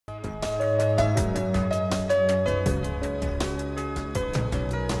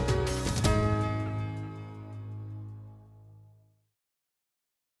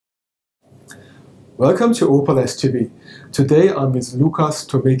Welcome to Opal STV. Today I'm with Lukas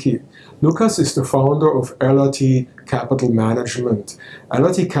Tomicki. Lukas is the founder of LRT Capital Management.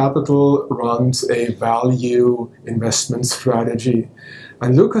 LRT Capital runs a value investment strategy.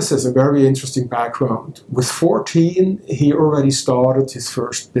 And Lukas has a very interesting background. With 14, he already started his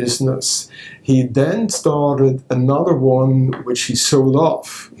first business. He then started another one which he sold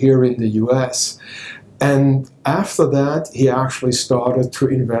off here in the US. And after that, he actually started to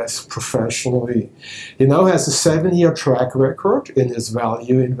invest professionally. He now has a 7-year track record in his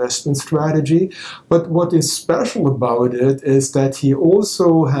value investment strategy. But what is special about it is that he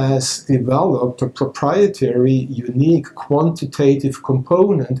also has developed a proprietary, unique quantitative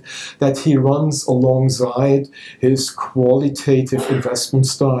component that he runs alongside his qualitative investment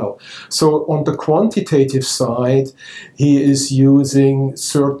style. So on the quantitative side, he is using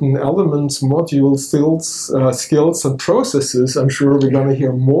certain elements, modules, skills and processes, I'm sure we're going to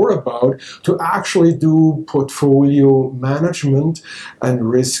hear more about, to actually do portfolio management and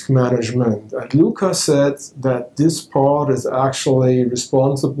risk management. And Lukas said that this part is actually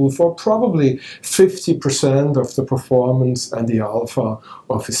responsible for probably 50% of the performance and the alpha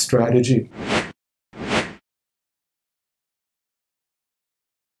of his strategy.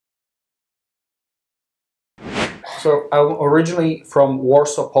 So I'm originally from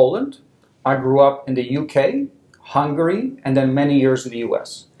Warsaw, Poland. I grew up in the UK, Hungary, and then many years in the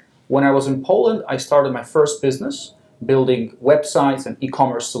US. When I was in Poland, I started my first business, building websites and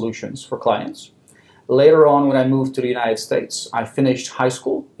e-commerce solutions for clients. Later on, when I moved to the United States, I finished high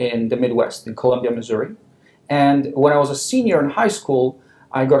school in the Midwest, in Columbia, Missouri. And when I was a senior in high school,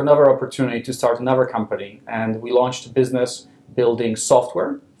 I got another opportunity to start another company, and we launched a business building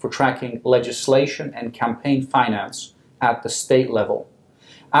software for tracking legislation and campaign finance at the state level.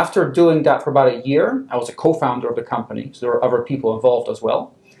 After doing that for about a year, I was a co-founder of the company, so there were other people involved as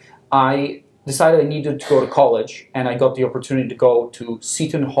well. I decided I needed to go to college, and I got the opportunity to go to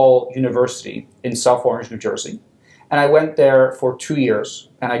Seton Hall University in South Orange, New Jersey. And I went there for 2 years,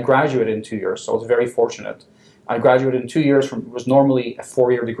 and I graduated in 2 years, so I was very fortunate. I graduated in 2 years from what was normally a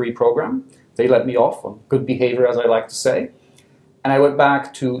 4-year degree program. They let me off on good behavior, as I like to say. And I went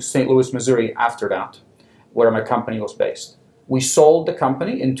back to St. Louis, Missouri after that, where my company was based. We sold the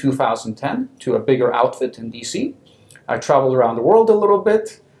company in 2010 to a bigger outfit in DC. I traveled around the world a little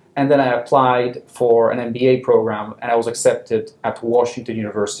bit, and then I applied for an MBA program, and I was accepted at Washington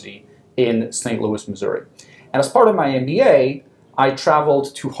University in St. Louis, Missouri. And as part of my MBA, I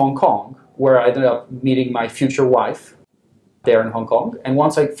traveled to Hong Kong, where I ended up meeting my future wife there in Hong Kong. And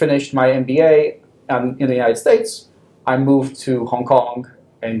once I finished my MBA in the United States, I moved to Hong Kong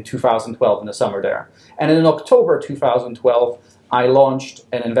in 2012 in the summer there. And in October 2012, I launched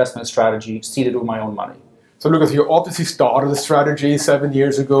an investment strategy seeded with my own money. So Lukas, you obviously started a strategy 7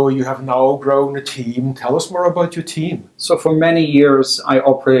 years ago. You have now grown a team. Tell us more about your team. So for many years, I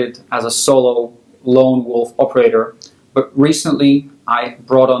operated as a solo lone wolf operator. But recently, I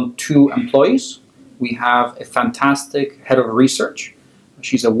brought on 2 employees. We have a fantastic head of research.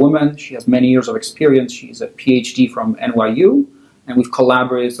 She's a woman. She has many years of experience. She's a PhD from NYU. And we've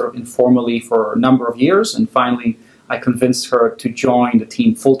collaborated sort of informally for a number of years, and finally I convinced her to join the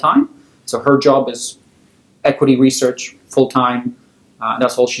team full-time. So her job is equity research full-time,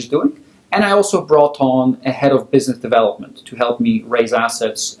 that's all she's doing. And I also brought on a head of business development to help me raise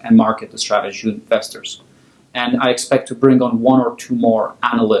assets and market the strategy to investors. And I expect to bring on 1 or 2 more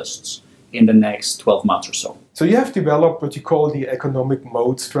analysts in the next 12 months or so. So you have developed what you call the Economic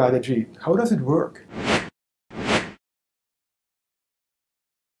Moat Strategy. How does it work?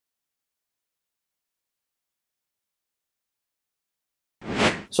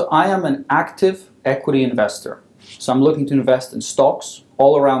 So I am an active equity investor. So I'm looking to invest in stocks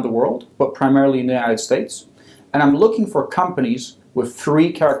all around the world, but primarily in the United States. And I'm looking for companies with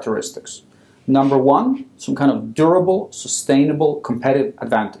 3 characteristics. Number 1, some kind of durable, sustainable, competitive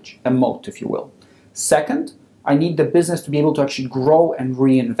advantage, a moat, if you will. Second, I need the business to be able to actually grow and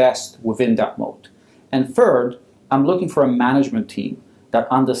reinvest within that moat. And third, I'm looking for a management team that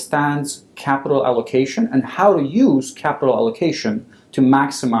understands capital allocation and how to use capital allocation to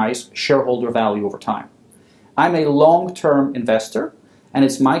maximize shareholder value over time. I'm a long-term investor, and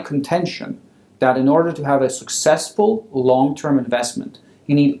it's my contention that in order to have a successful long-term investment,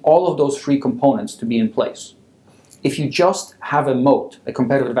 you need all of those 3 components to be in place. If you just have a moat, a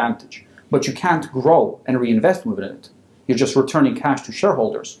competitive advantage, but you can't grow and reinvest within it, you're just returning cash to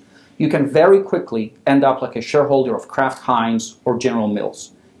shareholders, you can very quickly end up like a shareholder of Kraft Heinz or General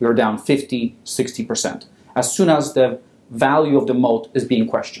Mills. You're down 50, 60%, as soon as the value of the moat is being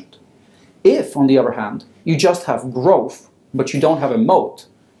questioned. If, on the other hand, you just have growth, but you don't have a moat,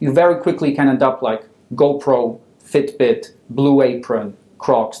 you very quickly can end up like GoPro, Fitbit, Blue Apron,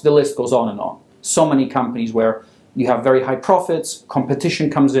 Crocs, the list goes on and on. So many companies where you have very high profits, competition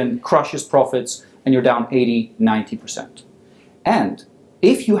comes in, crushes profits, and you're down 80, 90%. And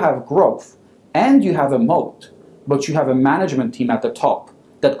if you have growth and you have a moat, but you have a management team at the top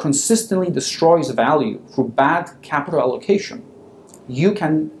that consistently destroys value through bad capital allocation, you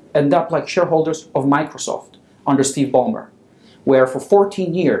can end up like shareholders of Microsoft under Steve Ballmer, where for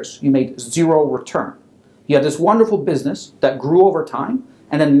 14 years you made zero return. You had this wonderful business that grew over time,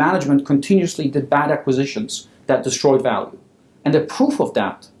 and then management continuously did bad acquisitions that destroyed value. And the proof of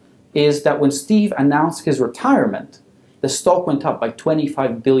that is that when Steve announced his retirement, the stock went up by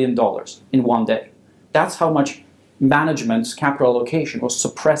 $25 billion in one day. That's how much management's capital allocation was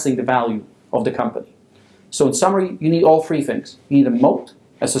suppressing the value of the company. So in summary, you need all three things. You need a moat,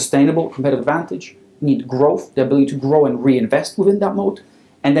 a sustainable competitive advantage. You need growth, the ability to grow and reinvest within that moat.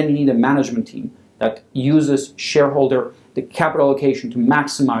 And then you need a management team that uses the capital allocation to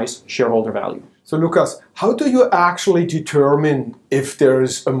maximize shareholder value. So Lucas, how do you actually determine if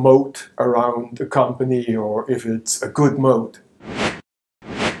there's a moat around the company or if it's a good moat?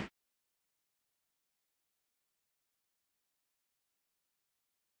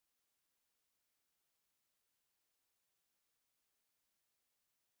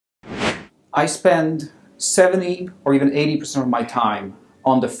 I spend 70 or even 80% of my time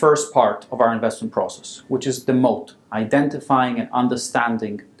on the first part of our investment process, which is the moat, identifying and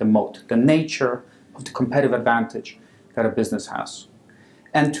understanding the moat, the nature of the competitive advantage that a business has.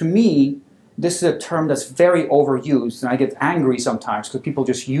 And to me, this is a term that's very overused, and I get angry sometimes because people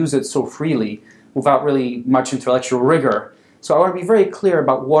just use it so freely without really much intellectual rigor. So I want to be very clear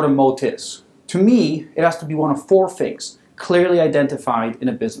about what a moat is. To me, it has to be one of four things clearly identified in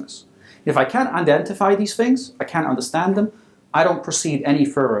a business. If I can't identify these things, I can't understand them, I don't proceed any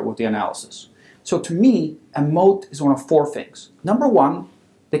further with the analysis. So to me, a moat is one of four things. Number one,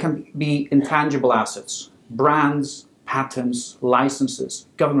 they can be intangible assets, brands, patents, licenses,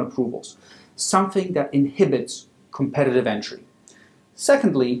 government approvals, something that inhibits competitive entry.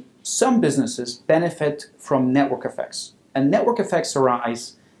 Secondly, some businesses benefit from network effects. And network effects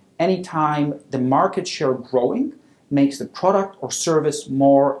arise anytime the market share growing makes the product or service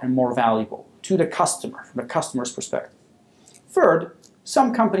more and more valuable to the customer, from the customer's perspective. Third,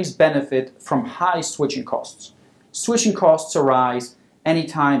 some companies benefit from high switching costs. Switching costs arise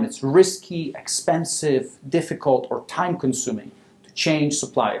anytime it's risky, expensive, difficult, or time-consuming to change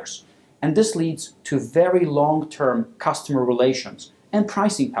suppliers. And this leads to very long-term customer relations and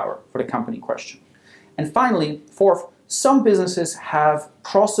pricing power for the company in question. And finally, fourth, some businesses have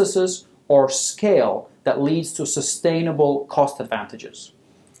processes or scale that leads to sustainable cost advantages.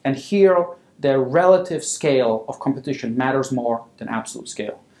 And here, the relative scale of competition matters more than absolute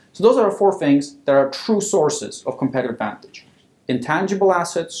scale. So those are the four things that are true sources of competitive advantage: intangible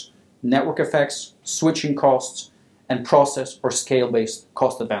assets, network effects, switching costs, and process or scale-based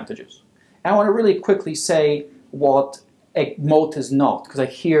cost advantages. And I want to really quickly say what a moat is not, because I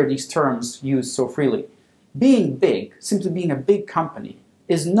hear these terms used so freely. Being big, simply being a big company,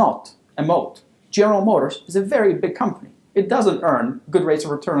 is not a moat. General Motors is a very big company. It doesn't earn good rates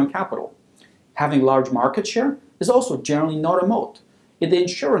of return on capital. Having large market share is also generally not a moat. In the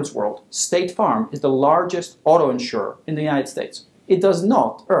insurance world, State Farm is the largest auto insurer in the United States. It does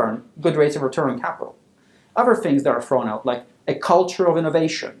not earn good rates of return on capital. Other things that are thrown out, like a culture of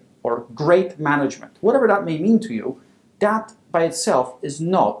innovation or great management, whatever that may mean to you, that by itself is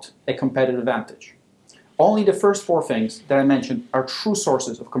not a competitive advantage. Only the first four things that I mentioned are true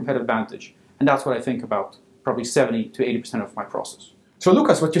sources of competitive advantage. And that's what I think about probably 70 to 80% of my process. So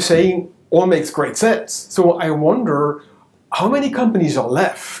Lucas, what you're saying all makes great sense. So I wonder how many companies are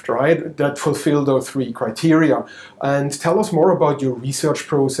left, right, that fulfill those three criteria? And tell us more about your research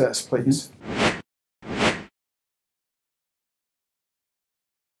process, please.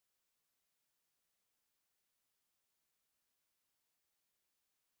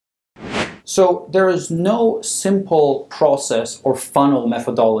 So there is no simple process or funnel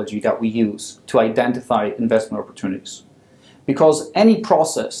methodology that we use to identify investment opportunities. Because any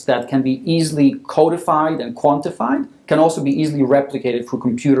process that can be easily codified and quantified can also be easily replicated through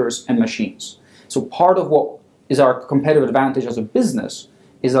computers and machines. So part of what is our competitive advantage as a business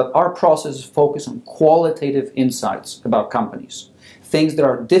is that our process is focused on qualitative insights about companies. Things that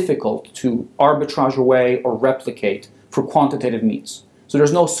are difficult to arbitrage away or replicate through quantitative means. So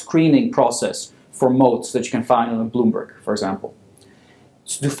there's no screening process for moats that you can find on a Bloomberg, for example.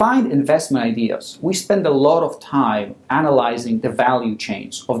 So to find investment ideas, we spend a lot of time analyzing the value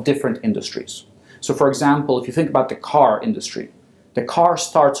chains of different industries. So for example, if you think about the car industry, The car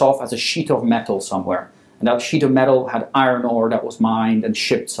starts off as a sheet of metal somewhere, and that sheet of metal had iron ore that was mined and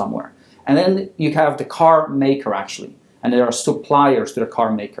shipped somewhere. And then you have the car maker actually, and there are suppliers to the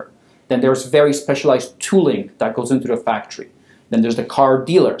car maker. Then there's very specialized tooling that goes into the factory. Then there's the car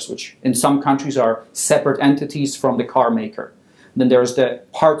dealers, which in some countries are separate entities from the car maker. Then there's the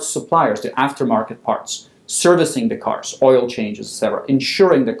parts suppliers, the aftermarket parts, servicing the cars, oil changes, etc.,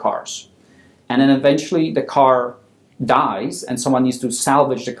 insuring the cars. And then eventually the car dies and someone needs to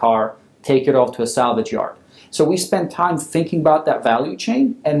salvage the car, take it off to a salvage yard. So we spend time thinking about that value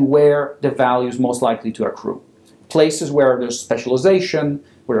chain and where the value is most likely to accrue. Places where there's specialization,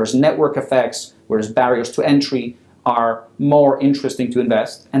 where there's network effects, where there's barriers to entry are more interesting to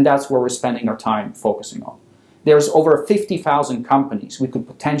invest, and that's where we're spending our time focusing on. There's over 50,000 companies we could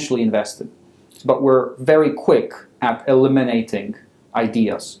potentially invest in, but we're very quick at eliminating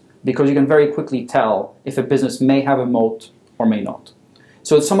ideas because you can very quickly tell if a business may have a moat or may not.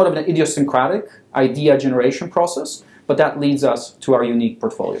 So it's somewhat of an idiosyncratic idea generation process, but that leads us to our unique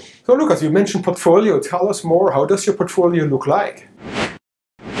portfolio. So Lucas, you mentioned portfolio. Tell us more. How does your portfolio look like?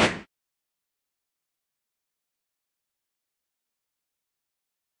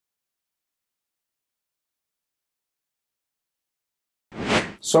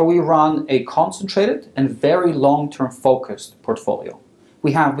 So we run a concentrated and very long-term focused portfolio.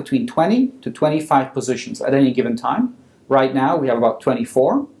 We have between 20 to 25 positions at any given time. Right now we have about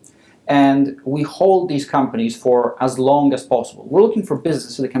 24, and we hold these companies for as long as possible. We're looking for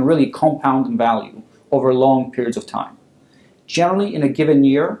businesses that can really compound in value over long periods of time. Generally, in a given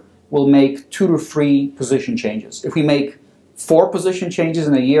year, we'll make 2 to 3 position changes. If we make 4 position changes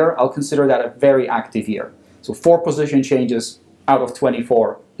in a year, I'll consider that a very active year. So 4 position changes out of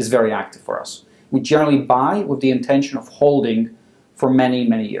 24 is very active for us. We generally buy with the intention of holding for many,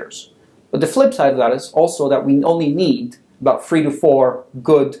 many years. But the flip side of that is also that we only need about 3 to 4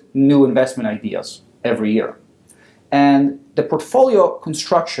 good new investment ideas every year. And the portfolio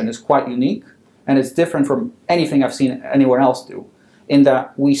construction is quite unique, and it's different from anything I've seen anyone else do, in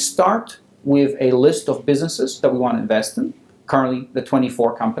that we start with a list of businesses that we want to invest in, currently the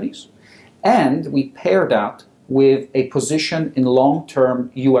 24 companies, and we pair that with a position in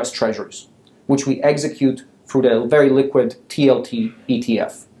long-term US Treasuries, which we execute through the very liquid TLT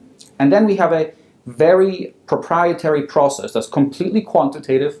ETF. And then we have a very proprietary process that's completely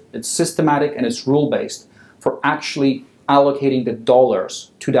quantitative, it's systematic, and it's rule-based for actually allocating the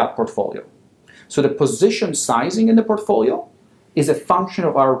dollars to that portfolio. So the position sizing in the portfolio is a function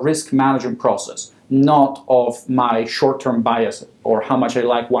of our risk management process, not of my short-term bias or how much I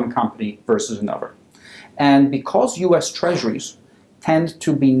like one company versus another. And because US Treasuries tend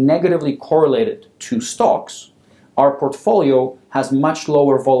to be negatively correlated to stocks, our portfolio has much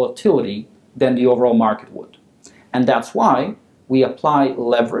lower volatility than the overall market would. And that's why we apply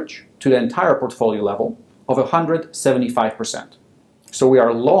leverage to the entire portfolio level of 175%. So we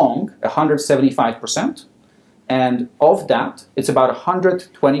are long 175%, and of that, it's about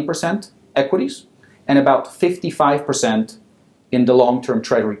 120% equities and about 55% in the long-term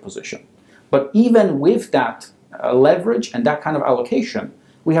treasury position. But even with that leverage and that kind of allocation,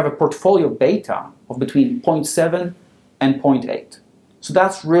 we have a portfolio beta of between 0.7 and 0.8. So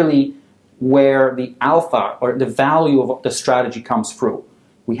that's really where the alpha or the value of the strategy comes through.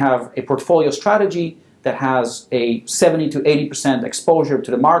 We have a portfolio strategy that has a 70 to 80% exposure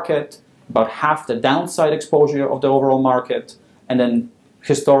to the market, about half the downside exposure of the overall market, and then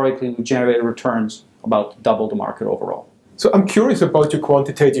historically we generated returns about double the market overall. So I'm curious about your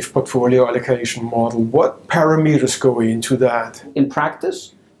quantitative portfolio allocation model. What parameters go into that? In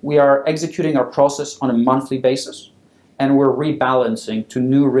practice, we are executing our process on a monthly basis, and we're rebalancing to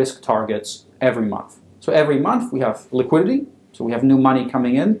new risk targets every month. So every month we have liquidity, so we have new money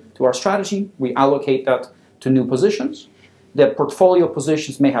coming in to our strategy. We allocate that to new positions. The portfolio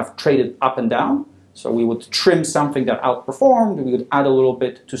positions may have traded up and down, so we would trim something that outperformed, we would add a little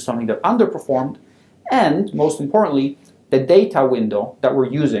bit to something that underperformed, and most importantly, the data window that we're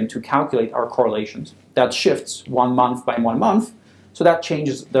using to calculate our correlations, that shifts 1 month by 1 month, so that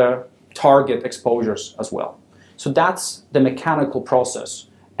changes the target exposures as well. So that's the mechanical process,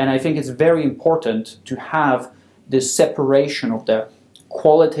 and I think it's very important to have this separation of the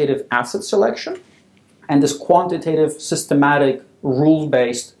qualitative asset selection and this quantitative, systematic,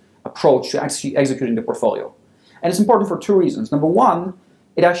 rule-based approach to actually executing the portfolio. And it's important for 2 reasons. Number one,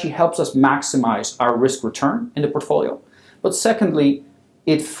 it actually helps us maximize our risk return in the portfolio. But secondly,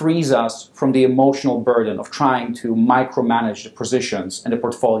 it frees us from the emotional burden of trying to micromanage the positions in the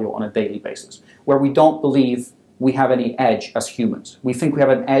portfolio on a daily basis, where we don't believe we have any edge as humans. We think we have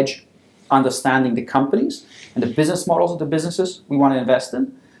an edge understanding the companies and the business models of the businesses we want to invest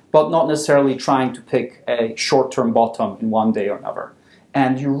in, but not necessarily trying to pick a short-term bottom in one day or another.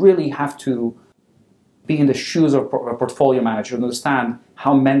 And you really have to be in the shoes of a portfolio manager and understand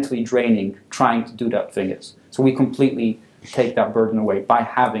how mentally draining trying to do that thing is. So we completely take that burden away by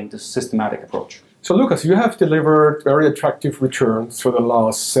having this systematic approach. So Lucas, you have delivered very attractive returns for the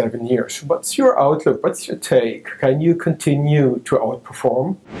last 7 years. What's your outlook? What's your take? Can you continue to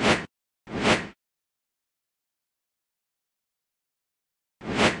outperform?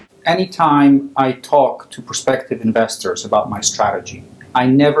 Anytime I talk to prospective investors about my strategy, I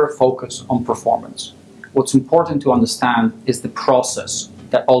never focus on performance. What's important to understand is the process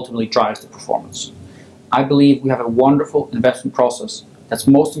that ultimately drives the performance. I believe we have a wonderful investment process that's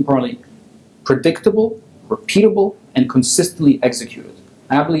most importantly predictable, repeatable, and consistently executed.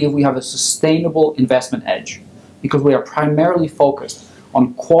 And I believe we have a sustainable investment edge because we are primarily focused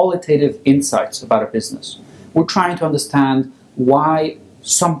on qualitative insights about a business. We're trying to understand why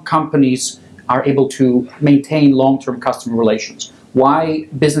some companies are able to maintain long-term customer relations, why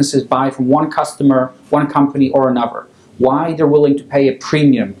businesses buy from one customer, one company or another, why they're willing to pay a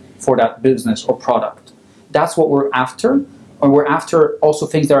premium for that business or product. That's what we're after. And we're after also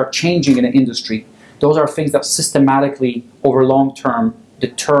things that are changing in the industry. Those are things that systematically, over long term,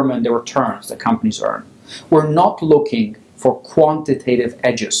 determine the returns that companies earn. We're not looking for quantitative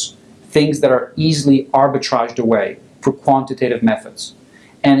edges, things that are easily arbitraged away through quantitative methods.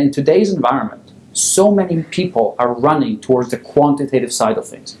 And in today's environment, so many people are running towards the quantitative side of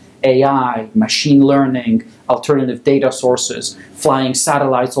things. AI, machine learning, alternative data sources, flying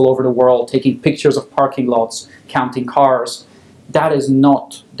satellites all over the world, taking pictures of parking lots, counting cars. That is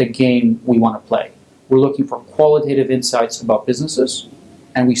not the game we want to play. We're looking for qualitative insights about businesses,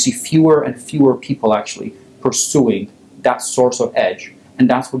 and we see fewer and fewer people actually pursuing that source of edge. And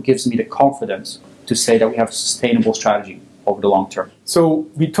that's what gives me the confidence to say that we have a sustainable strategy over the long term. So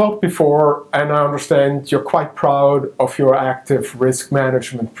we talked before, and I understand you're quite proud of your active risk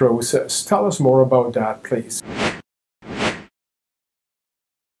management process. Tell us more about that, please.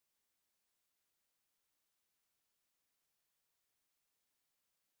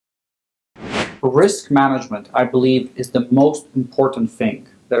 Risk management, I believe, is the most important thing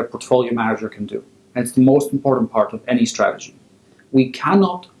that a portfolio manager can do. And it's the most important part of any strategy. We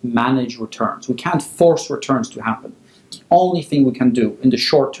cannot manage returns. We can't force returns to happen. The only thing we can do in the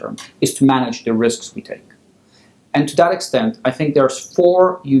short term is to manage the risks we take. And to that extent, I think there's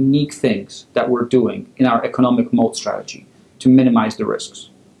 4 unique things that we're doing in our economic moat strategy to minimize the risks.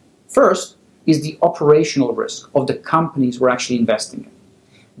 First is the operational risk of the companies we're actually investing in.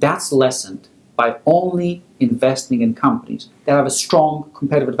 That's lessened by only investing in companies that have a strong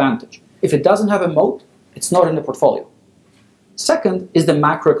competitive advantage. If it doesn't have a moat, it's not in the portfolio. Second is the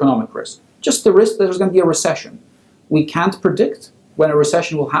macroeconomic risk, just the risk that there's going to be a recession. We can't predict when a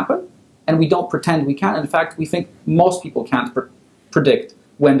recession will happen, and we don't pretend we can. In fact, we think most people can't predict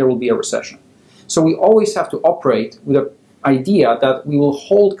when there will be a recession. So we always have to operate with the idea that we will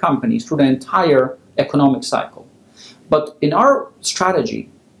hold companies through the entire economic cycle. But in our strategy,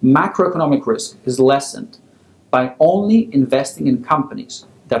 macroeconomic risk is lessened by only investing in companies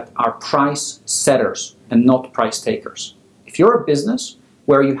that are price setters and not price takers. If you're a business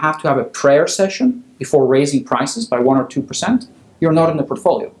where you have to have a prayer session before raising prices by 1 or 2%, you're not in the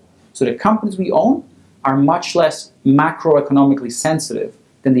portfolio. So the companies we own are much less macroeconomically sensitive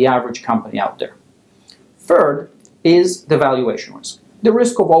than the average company out there. Third is the valuation risk, the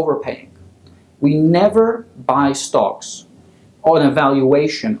risk of overpaying. We never buy stocks on a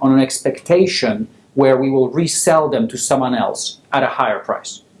valuation, on an expectation where we will resell them to someone else at a higher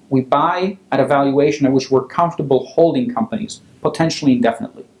price. We buy at a valuation at which we're comfortable holding companies, potentially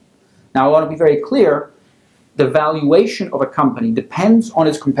indefinitely. Now, I want to be very clear, the valuation of a company depends on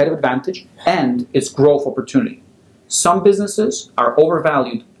its competitive advantage and its growth opportunity. Some businesses are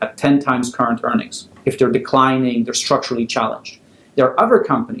overvalued at 10 times current earnings. If they're declining, they're structurally challenged. There are other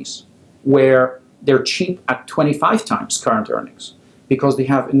companies where they're cheap at 25 times current earnings because they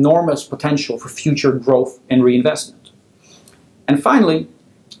have enormous potential for future growth and reinvestment. And finally,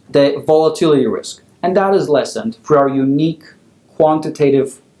 the volatility risk. And that is lessened through our unique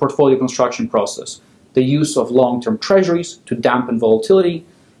quantitative portfolio construction process, the use of long-term treasuries to dampen volatility,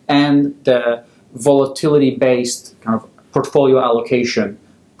 and the volatility-based kind of portfolio allocation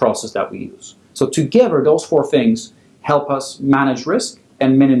process that we use. So together, those 4 things help us manage risk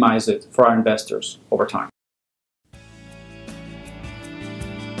and minimize it for our investors over time.